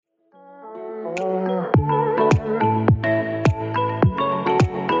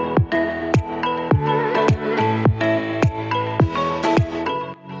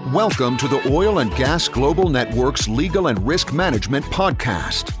Welcome to the Oil and Gas Global Network's Legal and Risk Management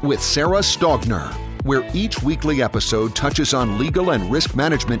Podcast with Sarah Stogner, where each weekly episode touches on legal and risk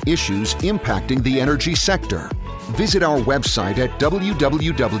management issues impacting the energy sector. Visit our website at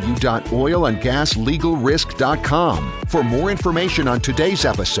www.oilandgaslegalrisk.com for more information on today's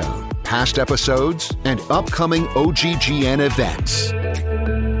episode, past episodes, and upcoming OGGN events.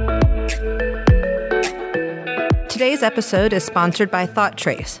 Today's episode is sponsored by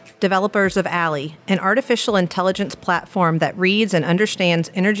ThoughtTrace, developers of Alley, an artificial intelligence platform that reads and understands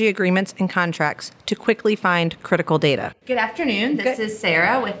energy agreements and contracts to quickly find critical data. Good afternoon. This is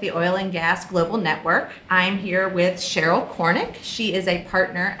Sarah with the Oil and Gas Global Network. I'm here with Cheryl Cornick. She is a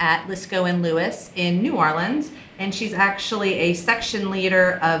partner at Lisco & Lewis in New Orleans, and she's actually a section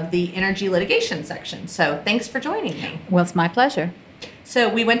leader of the energy litigation section. So thanks for joining me. Well, it's my pleasure.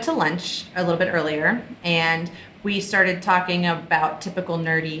 So we went to lunch a little bit earlier, and we started talking about typical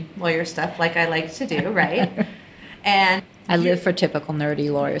nerdy lawyer stuff like I like to do, right? And I live for typical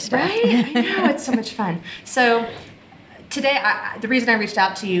nerdy lawyer stuff. Right? I know, it's so much fun. So today, the reason I reached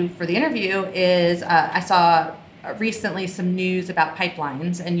out to you for the interview is I saw recently some news about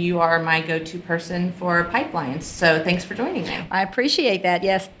pipelines, and you are my go-to person for pipelines. So thanks for joining me. I appreciate that.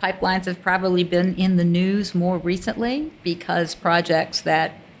 Yes, pipelines have probably been in the news more recently because projects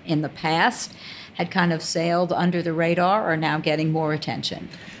that in the past had kind of sailed under the radar are now getting more attention.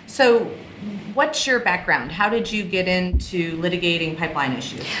 So what's your background? How did you get into litigating pipeline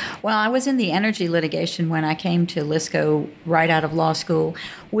issues? Well, I was in the energy litigation when I came to Lisco right out of law school.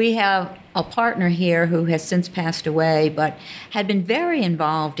 We have a partner here who has since passed away, but had been very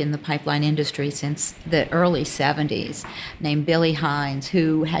involved in the pipeline industry since the early 70s, named Billy Hines,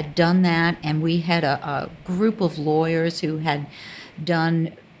 who had done that, and we had a group of lawyers who had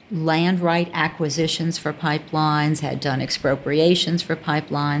done land right acquisitions for pipelines, had done expropriations for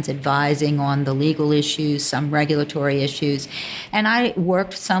pipelines, advising on the legal issues, some regulatory issues. And I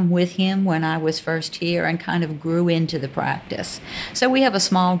worked some with him when I was first here and kind of grew into the practice. So we have a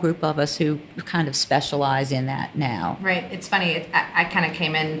small group of us who kind of specialize in that now. Right. It's funny. I kind of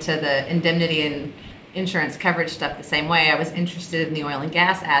came into the indemnity and insurance coverage stuff the same way. I was interested in the oil and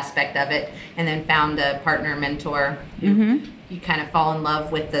gas aspect of it, and then found a partner mentor who you kind of fall in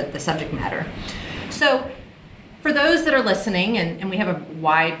love with the subject matter. So for those that are listening, and we have a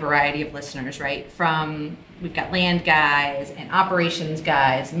wide variety of listeners, right? We've got land guys and operations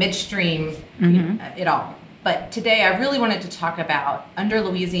guys, midstream, it all. But today I really wanted to talk about under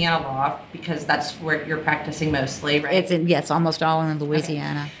Louisiana law, because that's where you're practicing mostly, right? Yes, almost all in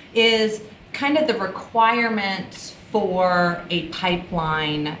Louisiana. Okay. Is kind of the requirements for a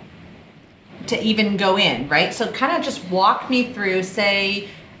pipeline to even go in, right? So kind of just walk me through, say,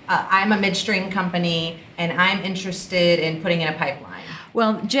 I'm a midstream company and I'm interested in putting in a pipeline.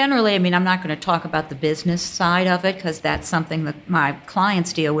 Well, generally, I'm not going to talk about the business side of it because that's something that my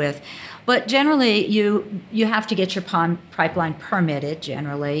clients deal with. But generally, you have to get your pipeline permitted,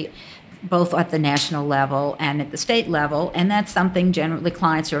 generally, both at the national level and at the state level. And that's something generally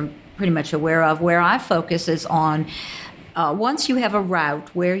clients are pretty much aware of. Where I focus is on once you have a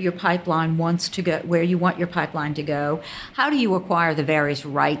route where your pipeline wants to go, where you want your pipeline to go, how do you acquire the various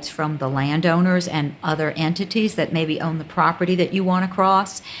rights from the landowners and other entities that maybe own the property that you want to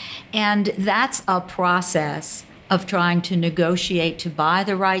cross? And that's a process of trying to negotiate to buy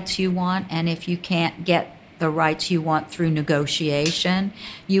the rights you want. And if you can't get the rights you want through negotiation,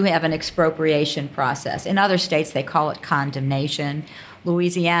 you have an expropriation process. In other states, they call it condemnation.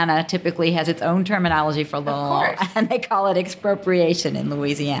 Louisiana typically has its own terminology for law, and they call it expropriation in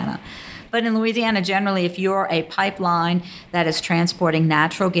Louisiana. But in Louisiana, generally, if you're a pipeline that is transporting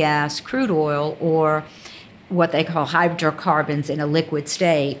natural gas, crude oil, or what they call hydrocarbons in a liquid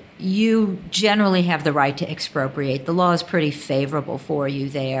state, you generally have the right to expropriate. The law is pretty favorable for you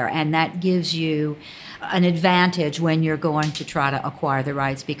there, and that gives you an advantage when you're going to try to acquire the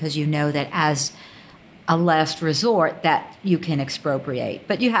rights, because you know that as a last resort that you can expropriate.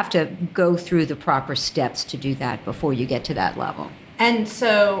 But you have to go through the proper steps to do that before you get to that level. And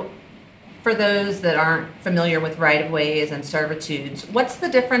so for those that aren't familiar with right-of-ways and servitudes, what's the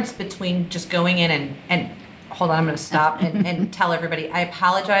difference between just going in and hold on, I'm going to stop and tell everybody, I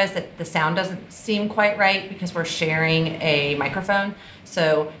apologize that the sound doesn't seem quite right because we're sharing a microphone.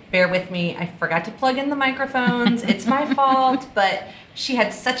 So bear with me. I forgot to plug in the microphones. It's my fault, but she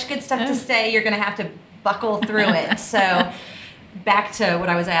had such good stuff to say. You're going to have to buckle through it. So back to what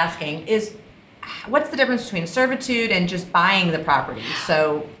I was asking is, what's the difference between servitude and just buying the property?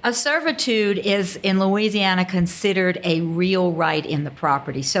 So a servitude is in Louisiana considered a real right in the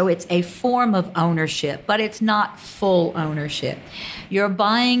property. So it's a form of ownership, but it's not full ownership. You're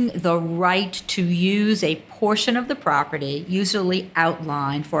buying the right to use a portion of the property, usually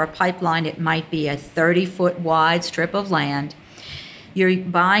outlined. For a pipeline, it might be a 30-foot wide strip of land. You're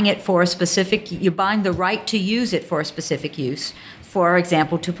buying it for a specific, you're buying the right to use it for a specific use. For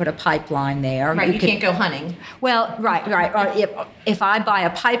example, to put a pipeline there. Right, you can't go hunting. Well, right. If I buy a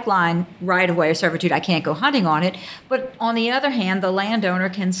pipeline right of way or servitude, I can't go hunting on it. But on the other hand, the landowner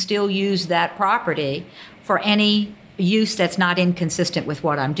can still use that property for any use that's not inconsistent with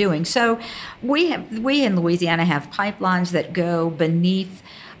what I'm doing. So we in Louisiana have pipelines that go beneath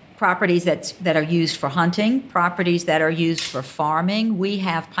properties that are used for hunting, properties that are used for farming. We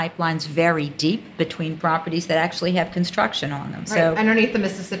have pipelines very deep between properties that actually have construction on them. Right. So underneath the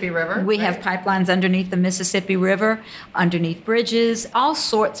Mississippi River. We have pipelines underneath the Mississippi River, underneath bridges, all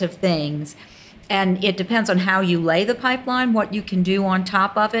sorts of things. And it depends on how you lay the pipeline, what you can do on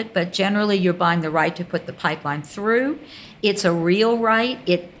top of it. But generally, you're buying the right to put the pipeline through. It's a real right.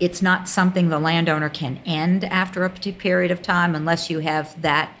 It's not something the landowner can end after a period of time unless you have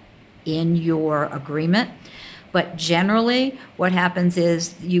that in your agreement. But generally, what happens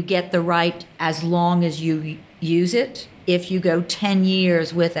is you get the right as long as you use it. If you go 10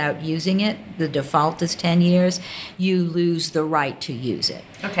 years without using it, the default is 10 years, you lose the right to use it.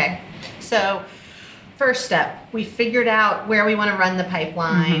 Okay. So first step, we figured out where we want to run the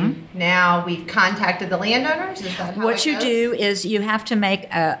pipeline. Mm-hmm. Now we've contacted the landowners. Is that how what it you goes? do is you have to make,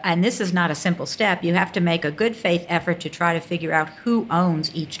 and this is not a simple step, you have to make a good faith effort to try to figure out who owns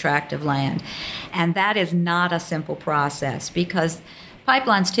each tract of land. And that is not a simple process because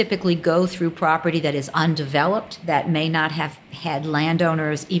pipelines typically go through property that is undeveloped, that may not have had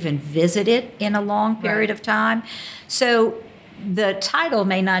landowners even visit it in a long period of time. So the title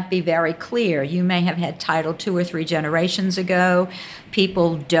may not be very clear. You may have had title 2 or 3 generations ago.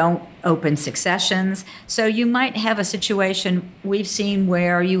 People don't open successions. So you might have a situation we've seen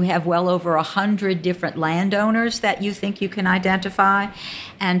where you have well over 100 different landowners that you think you can identify.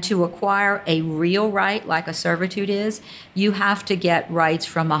 And to acquire a real right, like a servitude is, you have to get rights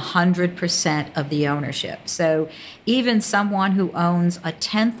from 100% of the ownership. So even someone who owns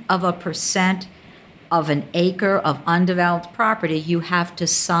 0.1% of an acre of undeveloped property, you have to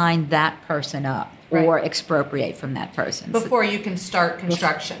sign that person up or expropriate from that person. Before you can start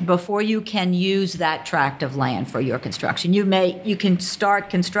construction. Before you can use that tract of land for your construction. You can start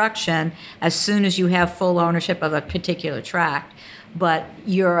construction as soon as you have full ownership of a particular tract, but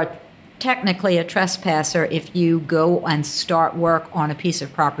you're technically a trespasser if you go and start work on a piece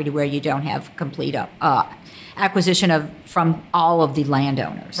of property where you don't have complete acquisition from all of the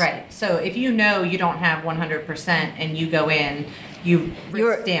landowners. Right. So if you know you don't have 100% and you go in, you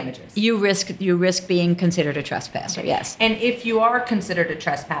risk damages. You risk being considered a trespasser, yes. And if you are considered a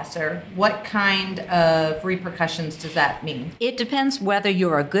trespasser, what kind of repercussions does that mean? It depends whether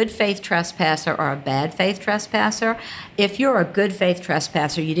you're a good faith trespasser or a bad faith trespasser. If you're a good faith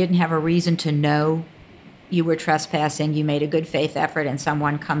trespasser, you didn't have a reason to know you were trespassing, you made a good faith effort, and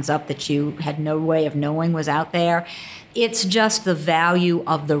someone comes up that you had no way of knowing was out there. It's just the value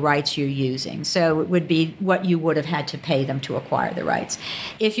of the rights you're using. So it would be what you would have had to pay them to acquire the rights.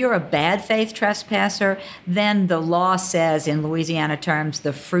 If you're a bad faith trespasser, then the law says, in Louisiana terms,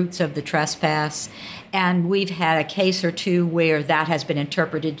 the fruits of the trespass. And we've had a case or two where that has been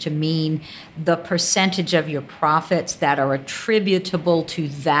interpreted to mean the percentage of your profits that are attributable to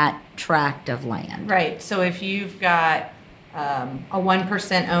that tract of land. Right. So if you've got a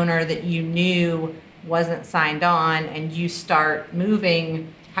 1% owner that you knew wasn't signed on and you start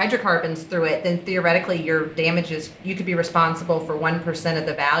moving hydrocarbons through it, then theoretically your damages, you could be responsible for 1% of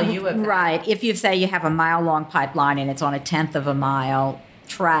the value of that. Right. If you say you have a mile-long pipeline and it's on 1/10 of a mile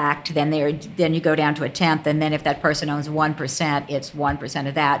tract, then you go down to 1/10, and then if that person owns 1%, it's 1%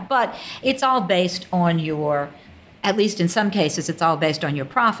 of that. But it's all based on your, at least in some cases, it's all based on your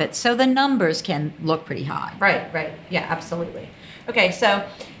profits. So the numbers can look pretty high. Right. Yeah, absolutely. Okay, so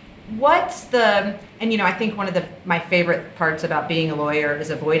I think one of my favorite parts about being a lawyer is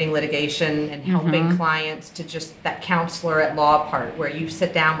avoiding litigation and helping clients to just that counselor at law part where you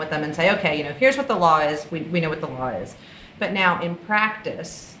sit down with them and say, okay, here's what the law is. We know what the law is. But now in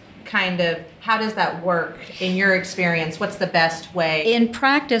practice, kind of, how does that work in your experience? What's the best way? In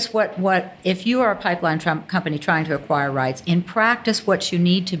practice, what if you are a pipeline company trying to acquire rights, in practice, what you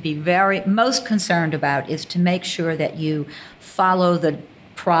need to be most concerned about is to make sure that you follow the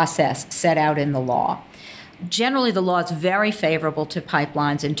process set out in the law. Generally, the law is very favorable to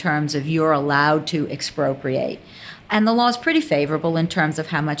pipelines in terms of you're allowed to expropriate. And the law is pretty favorable in terms of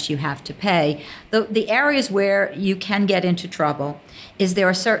how much you have to pay. The areas where you can get into trouble is there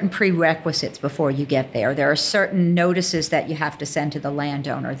are certain prerequisites before you get there. There are certain notices that you have to send to the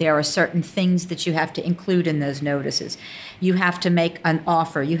landowner. There are certain things that you have to include in those notices. You have to make an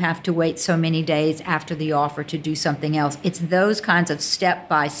offer. You have to wait so many days after the offer to do something else. It's those kinds of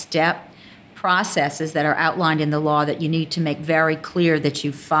step-by-step processes that are outlined in the law that you need to make very clear that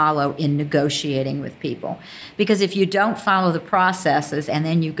you follow in negotiating with people. Because if you don't follow the processes and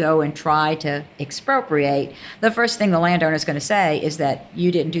then you go and try to expropriate, the first thing the landowner is going to say is that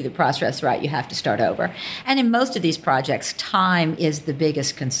you didn't do the process right, you have to start over. And in most of these projects, time is the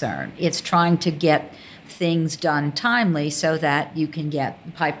biggest concern. It's trying to get things done timely so that you can get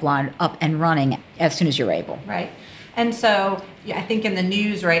the pipeline up and running as soon as you're able. Right. And so I think in the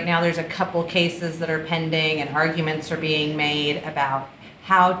news right now, there's a couple cases that are pending and arguments are being made about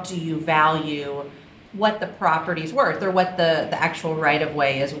how do you value what the property's worth or what the actual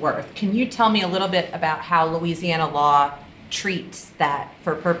right-of-way is worth. Can you tell me a little bit about how Louisiana law treats that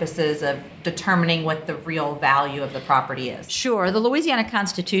for purposes of determining what the real value of the property is? Sure. The Louisiana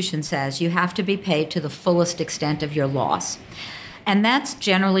Constitution says you have to be paid to the fullest extent of your loss. And that's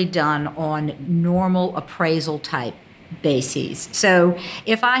generally done on normal appraisal type bases. So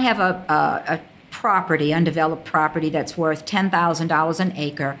if I have a property, undeveloped property that's worth $10,000 an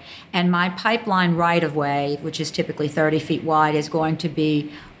acre, and my pipeline right-of-way, which is typically 30 feet wide, is going to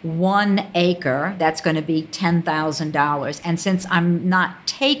be 1 acre, that's going to be $10,000. And since I'm not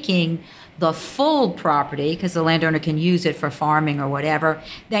taking the full property, because the landowner can use it for farming or whatever,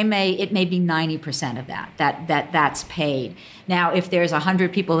 it may be 90% of that's paid. Now, if there's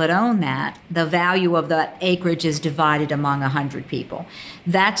 100 people that own that, the value of that acreage is divided among 100 people.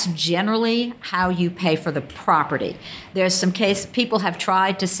 That's generally how you pay for the property. There's some case people have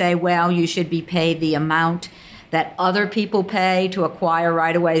tried to say, well, you should be paid the amount that other people pay to acquire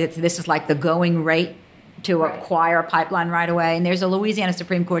right away. This is like the going rate to acquire a pipeline right away. And there's a Louisiana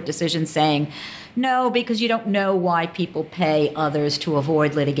Supreme Court decision saying, no, because you don't know why people pay others to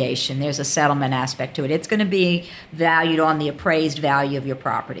avoid litigation. There's a settlement aspect to it. It's going to be valued on the appraised value of your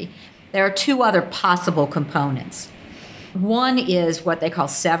property. There are two other possible components. One is what they call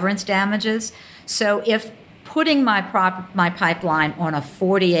severance damages. So if putting my pipeline on a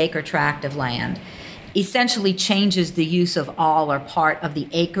 40-acre tract of land essentially changes the use of all or part of the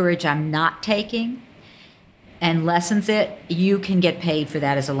acreage I'm not taking, and lessens it, you can get paid for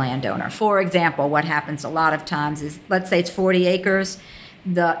that as a landowner. For example, what happens a lot of times is, let's say it's 40 acres,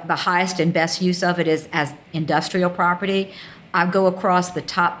 the highest and best use of it is as industrial property. I go across the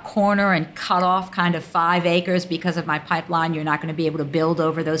top corner and cut off kind of 5 acres because of my pipeline. You're not going to be able to build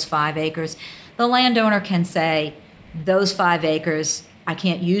over those 5 acres. The landowner can say, those 5 acres, I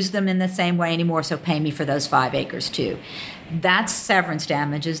can't use them in the same way anymore, so pay me for those 5 acres too. That's severance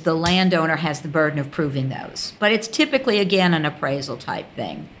damages. The landowner has the burden of proving those. But it's typically, again, an appraisal type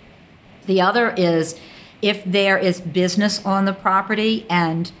thing. The other is if there is business on the property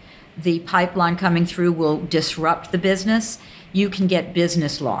and the pipeline coming through will disrupt the business, you can get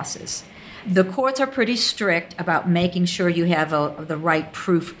business losses. The courts are pretty strict about making sure you have the right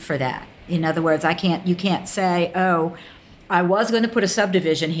proof for that. In other words, you can't say, oh, I was going to put a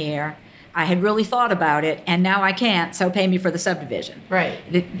subdivision here, I had really thought about it, and now I can't, so pay me for the subdivision. Right.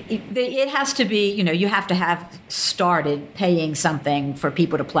 It has to be, you have to have started paying something for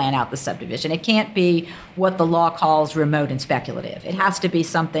people to plan out the subdivision. It can't be what the law calls remote and speculative. It has to be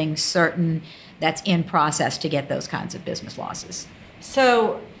something certain that's in process to get those kinds of business losses.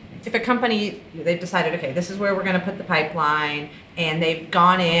 So if a company, they've decided, okay, this is where we're going to put the pipeline, and they've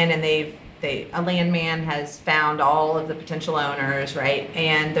gone in and a landman has found all of the potential owners, right?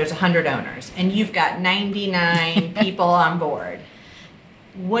 And there's 100 owners, and you've got 99 people on board.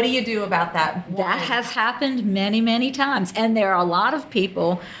 What do you do about that? That has happened many, many times. And there are a lot of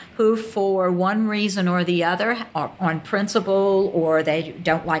people who, for one reason or the other, are on principle, or they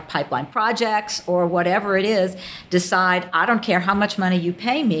don't like pipeline projects, or whatever it is, decide, I don't care how much money you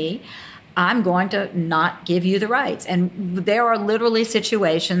pay me, I'm going to not give you the rights. And there are literally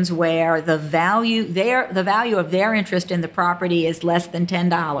situations where the value of their interest in the property is less than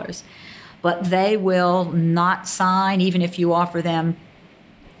 $10. But they will not sign, even if you offer them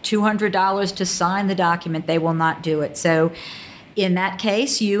 $200 to sign the document, they will not do it. So in that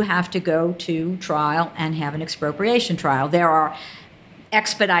case, you have to go to trial and have an expropriation trial. There are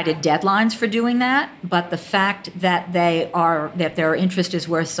expedited deadlines for doing that, but the fact that their interest is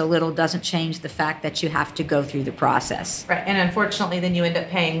worth so little doesn't change the fact that you have to go through the process. Right, and unfortunately, then you end up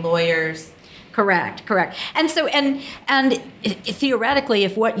paying lawyers Correct. And so, and theoretically,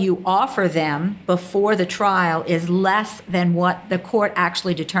 if what you offer them before the trial is less than what the court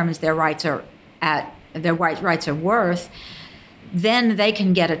actually determines their rights are worth, then they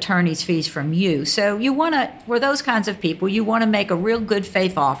can get attorney's fees from you. So you want to, for those kinds of people, you want to make a real good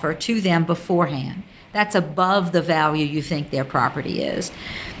faith offer to them beforehand. That's above the value you think their property is.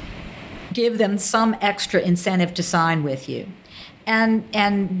 Give them some extra incentive to sign with you.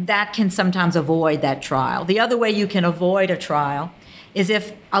 And that can sometimes avoid that trial. The other way you can avoid a trial is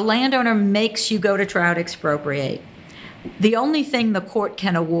if a landowner makes you go to trial to expropriate. The only thing the court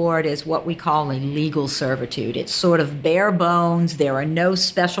can award is what we call a legal servitude. It's sort of bare bones. There are no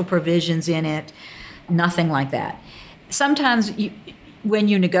special provisions in it, nothing like that. Sometimes when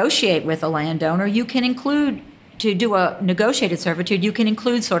you negotiate with a landowner, you can include, to do a negotiated servitude, you can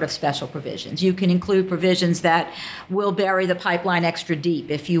include sort of special provisions. You can include provisions that will bury the pipeline extra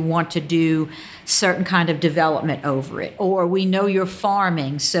deep if you want to do certain kind of development over it. Or we know you're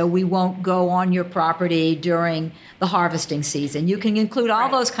farming, so we won't go on your property during the harvesting season. You can include all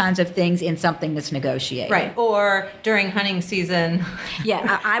those kinds of things in something that's negotiated. Right. Or during hunting season.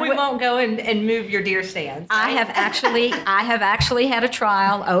 Yeah, we won't go and move your deer stands. Right? I have actually had a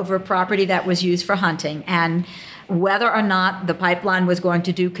trial over property that was used for hunting, and whether or not the pipeline was going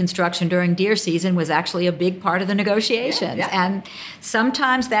to do construction during deer season was actually a big part of the negotiations. Yeah. And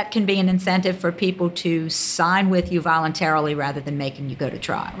sometimes that can be an incentive for people to sign with you voluntarily rather than making you go to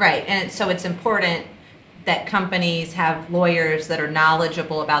trial. Right. And so it's important that companies have lawyers that are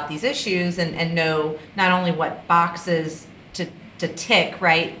knowledgeable about these issues and know not only what boxes to tick,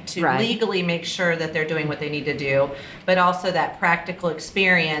 right, to legally make sure that they're doing what they need to do, but also that practical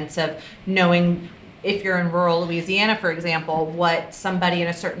experience of knowing, if you're in rural Louisiana, for example, what somebody in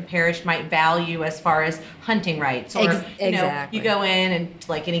a certain parish might value as far as hunting rights. Or, exactly. You go in and,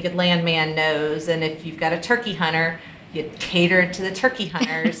 like any good landman knows, and if you've got a turkey hunter, you cater to the turkey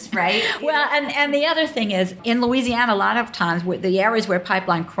hunters, right? Well, and the other thing is, in Louisiana, a lot of times, the areas where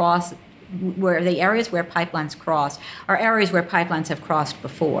pipelines cross are areas where pipelines have crossed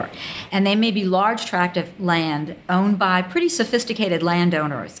before. And they may be large tract of land owned by pretty sophisticated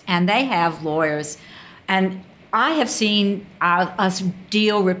landowners, and they have lawyers. And I have seen us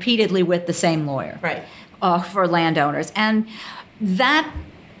deal repeatedly with the same lawyer for landowners. And that,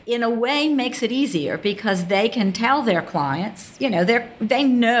 in a way, makes it easier because they can tell their clients, they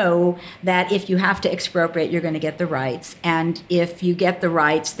know that if you have to expropriate, you're going to get the rights. And if you get the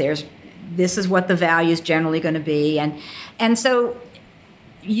rights, this is what the value is generally going to be. And so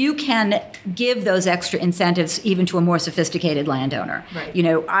you can give those extra incentives even to a more sophisticated landowner. Right.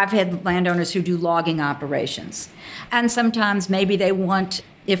 I've had landowners who do logging operations. And sometimes maybe they want,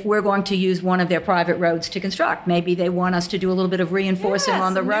 if we're going to use one of their private roads to construct, maybe they want us to do a little bit of reinforcing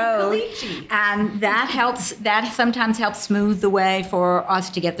on the road. And that sometimes helps smooth the way for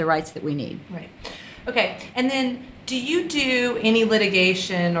us to get the rights that we need. Right. Okay. And then, do you do any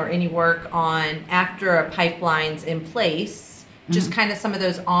litigation or any work on, after a pipeline's in place, just kind of some of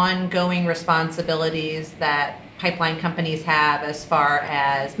those ongoing responsibilities that pipeline companies have as far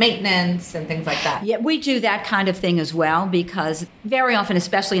as maintenance and things like that? Yeah, we do that kind of thing as well, because very often,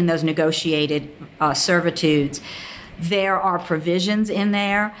 especially in those negotiated servitudes, there are provisions in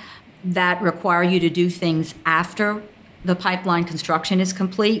there that require you to do things after the pipeline construction is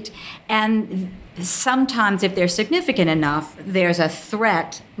complete. And sometimes, if they're significant enough, there's a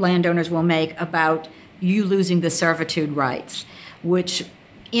threat landowners will make about you losing the servitude rights, which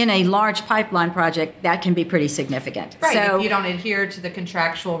in a large pipeline project, that can be pretty significant. Right. So, if you don't adhere to the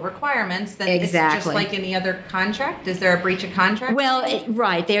contractual requirements, then exactly. It's just like any other contract. Is there a breach of contract? Well,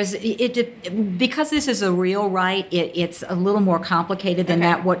 right. Because this is a real right, it's a little more complicated than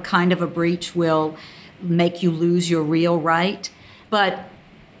that, what kind of a breach will make you lose your real right. But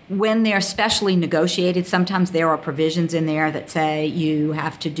when they're specially negotiated, sometimes there are provisions in there that say you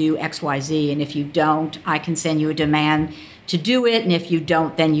have to do X, Y, Z, and if you don't, I can send you a demand to do it, and if you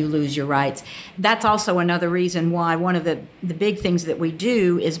don't, then you lose your rights. That's also another reason why one of the big things that we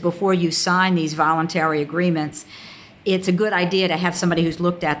do is, before you sign these voluntary agreements, it's a good idea to have somebody who's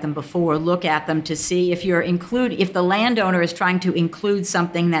looked at them before look at them to see if if the landowner is trying to include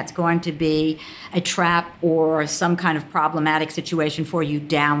something that's going to be a trap or some kind of problematic situation for you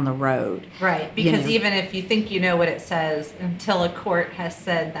down the road. Right, because even if you think you know what it says, until a court has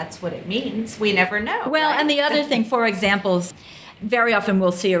said that's what it means, we never know. Well, right? And the other thing, for example, very often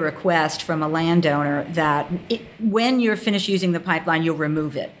we'll see a request from a landowner that when you're finished using the pipeline, you'll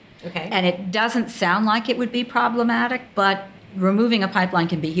remove it. Okay. And it doesn't sound like it would be problematic, but removing a pipeline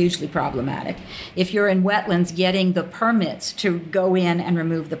can be hugely problematic. If you're in wetlands, getting the permits to go in and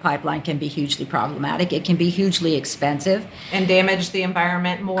remove the pipeline can be hugely problematic. It can be hugely expensive. And damage the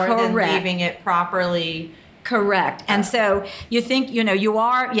environment more than leaving it properly. Correct. And so you think, you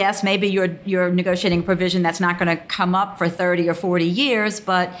are, yes, maybe you're negotiating a provision that's not going to come up for 30 or 40 years,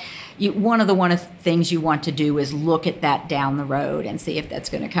 but one of the things you want to do is look at that down the road and see if that's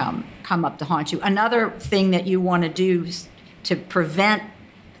going to come up to haunt you. Another thing that you want to do to prevent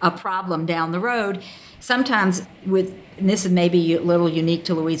a problem down the road, sometimes and this is maybe a little unique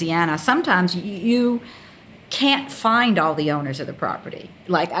to Louisiana, sometimes you can't find all the owners of the property.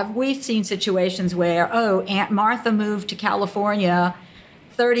 Like we've seen situations where, Aunt Martha moved to California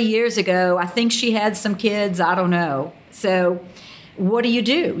 30 years ago. I think she had some kids. I don't know. So what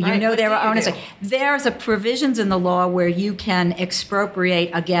do? Right. There are owners. There's provisions in the law where you can expropriate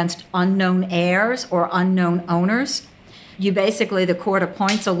against unknown heirs or unknown owners. The court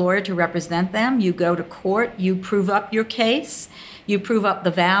appoints a lawyer to represent them. You go to court, you prove up your case, you prove up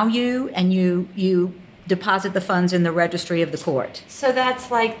the value, and you deposit the funds in the registry of the court. So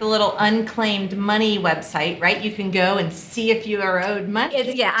that's like the little unclaimed money website, right? You can go and see if you are owed money.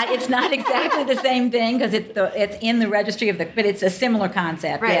 It's not exactly the same thing because it's in the registry but it's a similar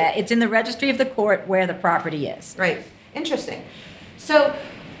concept. Right. Yeah, it's in the registry of the court where the property is. Right. Interesting. So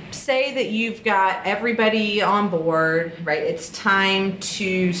say that you've got everybody on board, right? It's time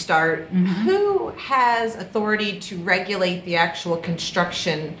to start. Mm-hmm. Who has authority to regulate the actual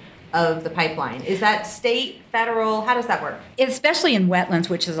construction of the pipeline? Is that state, federal? How does that work? Especially in wetlands,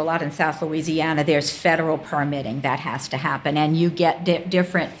 which is a lot in South Louisiana, there's federal permitting that has to happen. And you get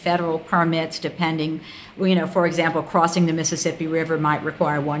different federal permits depending, for example, crossing the Mississippi River might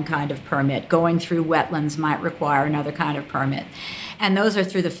require one kind of permit. Going through wetlands might require another kind of permit. And those are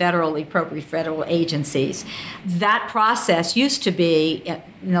through the appropriate federal agencies. That process used to be,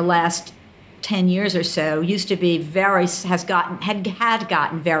 in the last 10 years or so, used to be had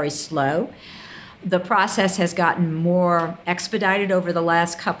gotten very slow. The process has gotten more expedited over the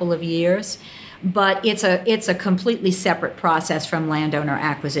last couple of years, but it's a completely separate process from landowner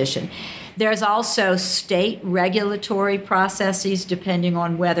acquisition. There's also state regulatory processes depending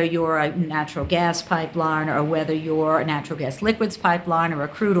on whether you're a natural gas pipeline or whether you're a natural gas liquids pipeline or a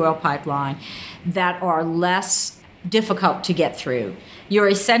crude oil pipeline that are less difficult to get through. You're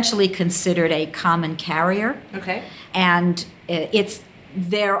essentially considered a common carrier. Okay. And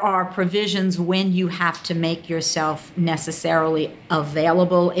there are provisions when you have to make yourself necessarily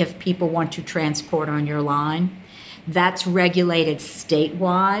available if people want to transport on your line. That's regulated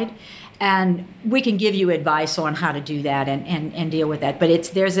statewide. And we can give you advice on how to do that and deal with that. But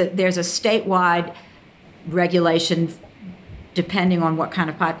there's a statewide regulation depending on what kind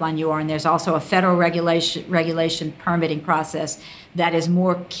of pipeline you are. And there's also a federal regulation permitting process that is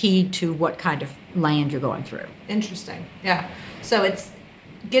more keyed to what kind of land you're going through. Interesting. Yeah. So it's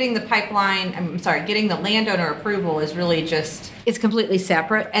getting the landowner approval is really it's completely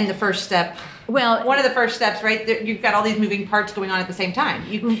separate. And the first step. Well, one of the first steps, right? You've got all these moving parts going on at the same time.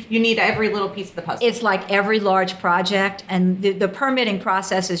 You need every little piece of the puzzle. It's like every large project, and the permitting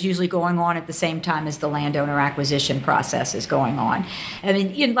process is usually going on at the same time as the landowner acquisition process is going on. I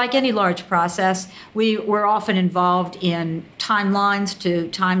mean, like any large process, we're often involved in timelines to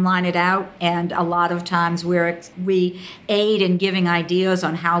timeline it out, and a lot of times we aid in giving ideas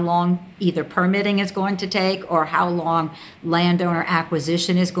on how long either permitting is going to take or how long landowner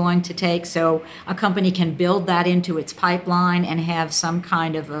acquisition is going to take. So a company can build that into its pipeline and have some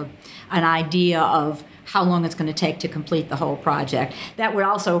kind of an idea of how long it's going to take to complete the whole project. That would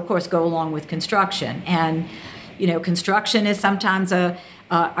also, of course, go along with construction. And, construction is sometimes a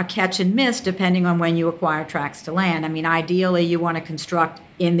catch and miss depending on when you acquire tracts to land. I mean, ideally, you want to construct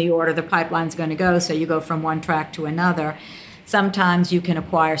in the order the pipeline's going to go, so you go from one tract to another. Sometimes you can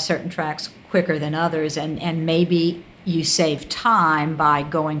acquire certain tracts quicker than others, and maybe you save time by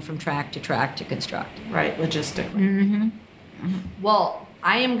going from tract to construct. Right, logistically. Mm-hmm. Mm-hmm. Well,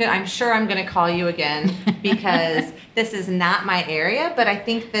 I'm sure I'm going to call you again because this is not my area, but I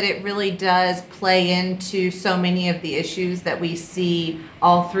think that it really does play into so many of the issues that we see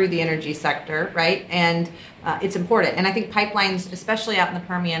all through the energy sector, right? And it's important. And I think pipelines, especially out in the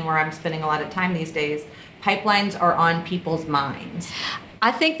Permian where I'm spending a lot of time these days, pipelines are on people's minds.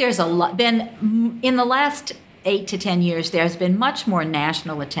 I think there's been in the last 8 to 10 years, there's been much more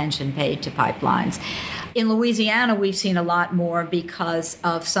national attention paid to pipelines. In Louisiana, we've seen a lot more because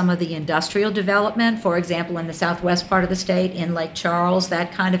of some of the industrial development. For example, in the southwest part of the state, in Lake Charles,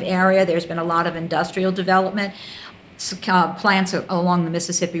 that kind of area, there's been a lot of industrial development. plants along the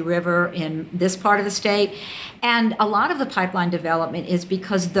Mississippi River in this part of the state. And a lot of the pipeline development is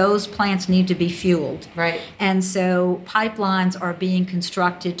because those plants need to be fueled. Right. And so pipelines are being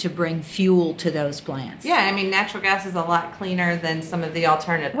constructed to bring fuel to those plants. Yeah, I mean, natural gas is a lot cleaner than some of the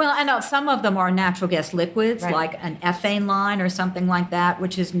alternatives. Well, I know some of them are natural gas liquids, Right. like an ethane line or something like that,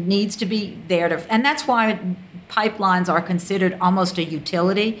 which needs to be there to, and that's why pipelines are considered almost a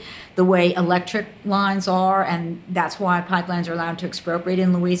utility, the way electric lines are, and that's why pipelines are allowed to expropriate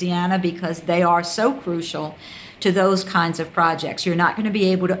in Louisiana, because they are so crucial to those kinds of projects. You're not going to be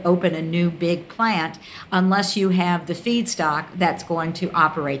able to open a new big plant unless you have the feedstock that's going to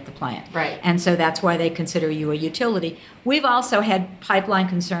operate the plant. Right. And so that's why they consider you a utility. We've also had pipeline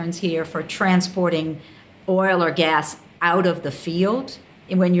concerns here for transporting oil or gas out of the field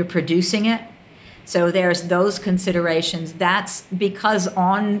when you're producing it. So there's those considerations. That's because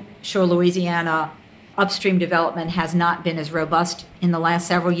onshore Louisiana upstream development has not been as robust in the last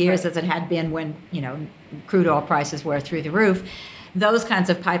several years as it had been when, crude oil prices were through the roof. Those kinds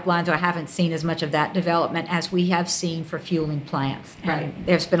of pipelines, I haven't seen as much of that development as we have seen for fueling plants. Right. And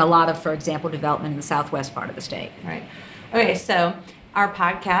there's been a lot of, for example, development in the southwest part of the state. Right. Okay, so our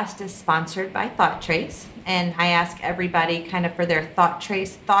podcast is sponsored by ThoughtTrace, and I ask everybody kind of for their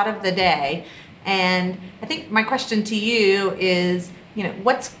ThoughtTrace thought of the day. And I think my question to you is,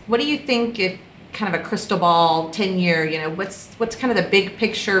 what do you think, if kind of a crystal ball 10-year, what's kind of the big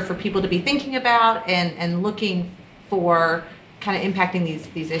picture for people to be thinking about and looking for kind of impacting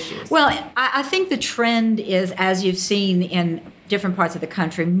these issues? Well, I think the trend is, as you've seen in different parts of the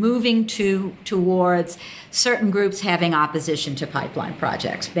country, moving towards certain groups having opposition to pipeline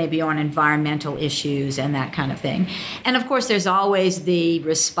projects, maybe on environmental issues and that kind of thing. And of course, there's always the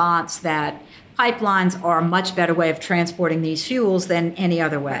response that pipelines are a much better way of transporting these fuels than any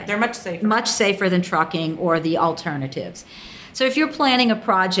other way. They're much safer. Much safer than trucking or the alternatives. So if you're planning a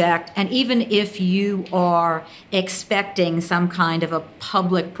project, and even if you are expecting some kind of a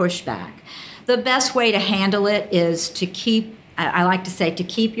public pushback, the best way to handle it is to keep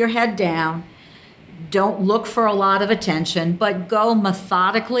your head down. Don't look for a lot of attention, but go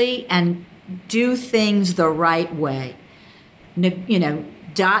methodically and do things the right way.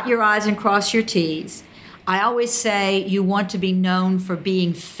 Dot your I's and cross your T's. I always say you want to be known for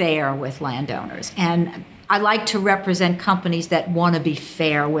being fair with landowners. And I like to represent companies that want to be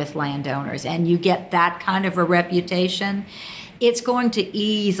fair with landowners. And you get that kind of a reputation, it's going to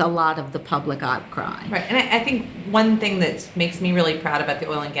ease a lot of the public outcry. Right. And I think one thing that makes me really proud about the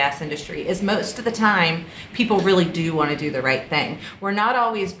oil and gas industry is most of the time people really do want to do the right thing. We're not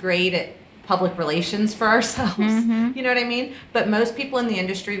always great at public relations for ourselves. Mm-hmm. You know what I mean? But most people in the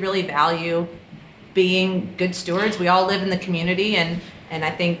industry really value being good stewards. We all live in the community, and I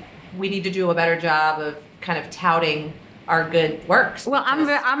think we need to do a better job of kind of touting our good works. Well,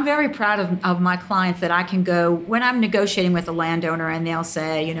 I'm very proud of my clients that I can go, when I'm negotiating with a landowner and they'll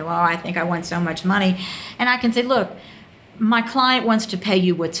say, I think I want so much money. And I can say, look, my client wants to pay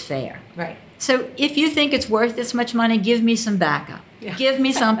you what's fair. Right. So if you think it's worth this much money, give me some backup. Yeah. Give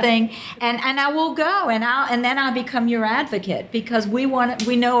me something, and I will go, and then I'll become your advocate, because we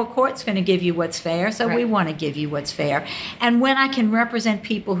know a court's going to give you what's fair, so right. We want to give you what's fair. And when I can represent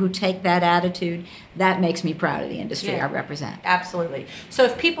people who take that attitude, that makes me proud of the industry I represent. Absolutely. So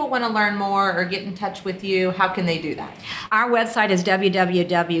if people want to learn more or get in touch with you, how can they do that? Our website is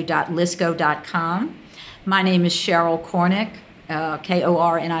www.lisco.com. My name is Cheryl Kornick.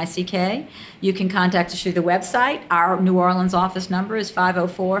 Kornick. You can contact us through the website. Our New Orleans office number is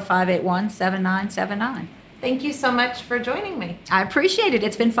 504-581-7979. Thank you so much for joining me. I appreciate it.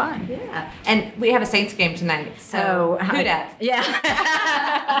 It's been fun. Yeah. And we have a Saints game tonight, so who dat? Yeah.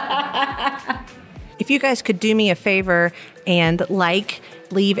 If you guys could do me a favor and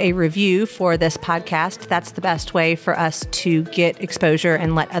leave a review for this podcast, that's the best way for us to get exposure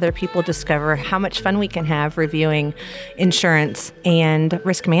and let other people discover how much fun we can have reviewing insurance and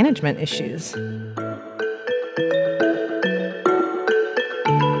risk management issues.